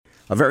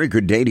A very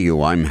good day to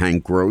you. I'm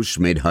Hank Gross,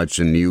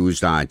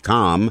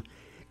 MidHudsonNews.com.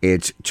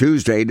 It's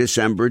Tuesday,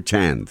 December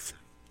 10th.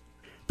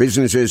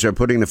 Businesses are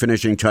putting the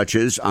finishing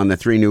touches on the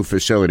 3 new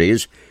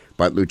facilities,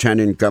 but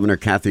Lieutenant Governor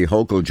Kathy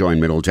Hochul joined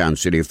Middletown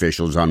city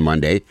officials on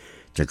Monday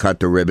to cut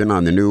the ribbon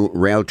on the new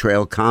Rail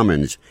Trail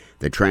Commons,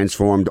 the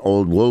transformed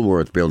old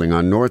Woolworth building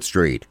on North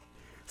Street.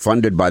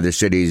 Funded by the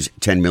city's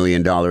 $10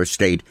 million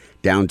state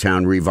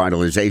downtown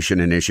revitalization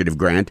initiative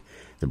grant,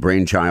 the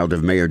brainchild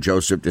of Mayor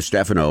Joseph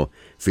DeStefano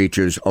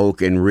features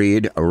Oak and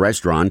Reed, a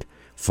restaurant,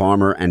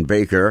 Farmer and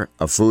Baker,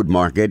 a food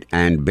market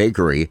and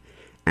bakery,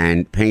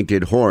 and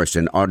Painted Horse,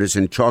 an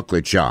artisan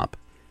chocolate shop.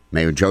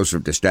 Mayor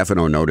Joseph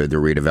DeStefano noted the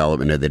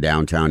redevelopment of the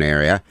downtown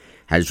area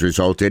has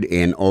resulted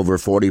in over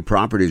 40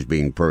 properties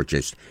being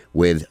purchased,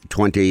 with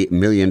 $20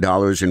 million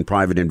in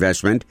private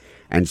investment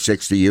and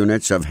 60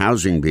 units of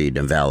housing being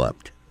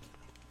developed.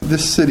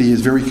 This city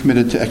is very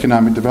committed to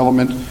economic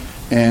development,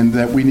 and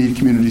that we need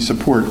community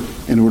support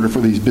in order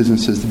for these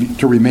businesses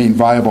to remain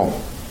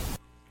viable.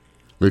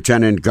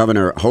 Lieutenant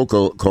Governor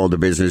Hochul called the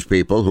business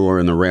people who are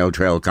in the Rail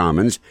Trail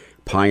Commons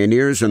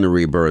pioneers in the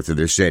rebirth of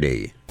the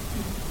city.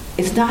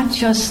 It's not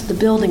just the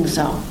building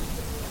zone.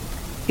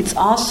 It's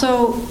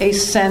also a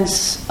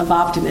sense of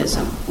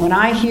optimism. When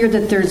I hear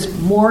that there's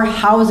more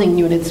housing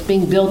units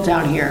being built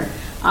down here,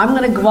 I'm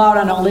going to go out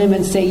on a limb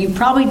and say you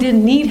probably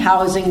didn't need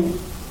housing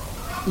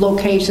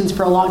locations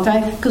for a long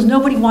time because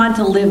nobody wanted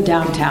to live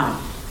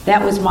downtown.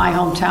 That was my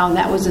hometown.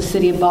 That was the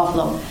city of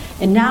Buffalo.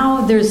 And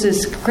now there's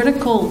this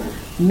critical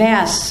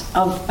mass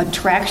of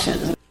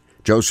attractions.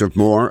 Joseph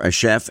Moore, a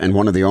chef and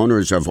one of the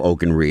owners of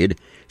Oak and Reed,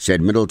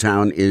 said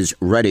Middletown is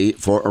ready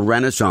for a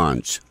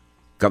renaissance.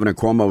 Governor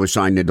Cuomo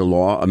signed into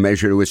law a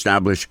measure to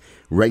establish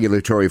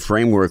regulatory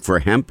framework for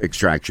hemp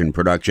extraction,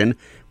 production,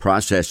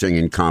 processing,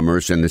 and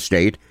commerce in the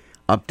state,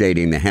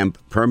 updating the hemp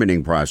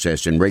permitting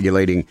process and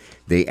regulating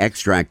the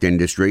extract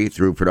industry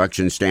through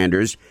production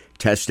standards,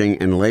 testing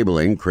and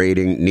labeling,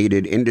 creating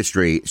needed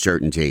industry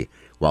certainty,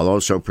 while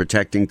also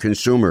protecting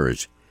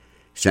consumers.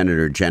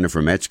 Senator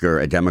Jennifer Metzger,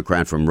 a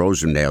Democrat from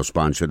Rosendale,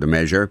 sponsored the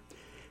measure.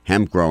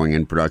 Hemp growing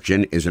and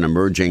production is an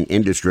emerging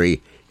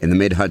industry in the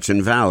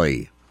Mid-Hudson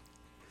Valley.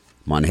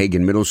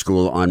 Monhegan Middle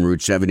School on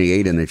Route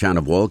 78 in the town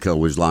of Wallkill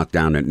was locked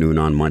down at noon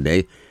on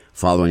Monday,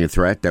 following a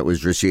threat that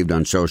was received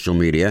on social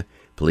media.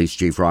 Police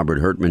Chief Robert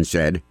Hertman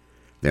said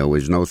there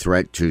was no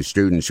threat to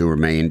students who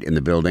remained in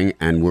the building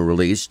and were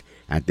released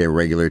at their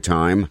regular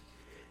time.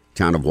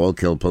 Town of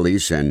Wallkill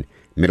police and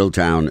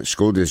Middletown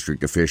School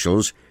District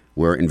officials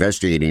were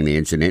investigating the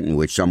incident in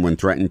which someone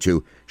threatened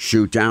to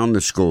shoot down the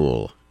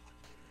school.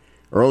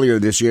 Earlier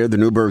this year, the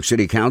Newburgh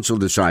City Council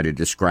decided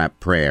to scrap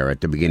prayer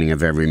at the beginning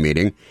of every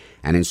meeting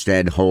and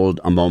instead hold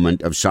a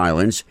moment of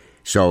silence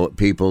so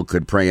people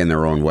could pray in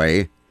their own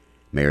way.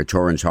 Mayor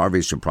Torrance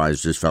Harvey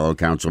surprised his fellow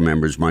council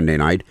members Monday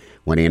night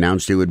when he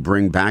announced he would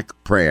bring back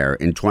prayer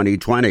in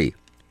 2020.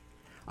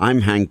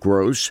 I'm Hank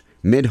Gross,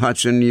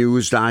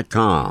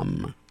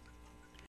 MidHudsonNews.com.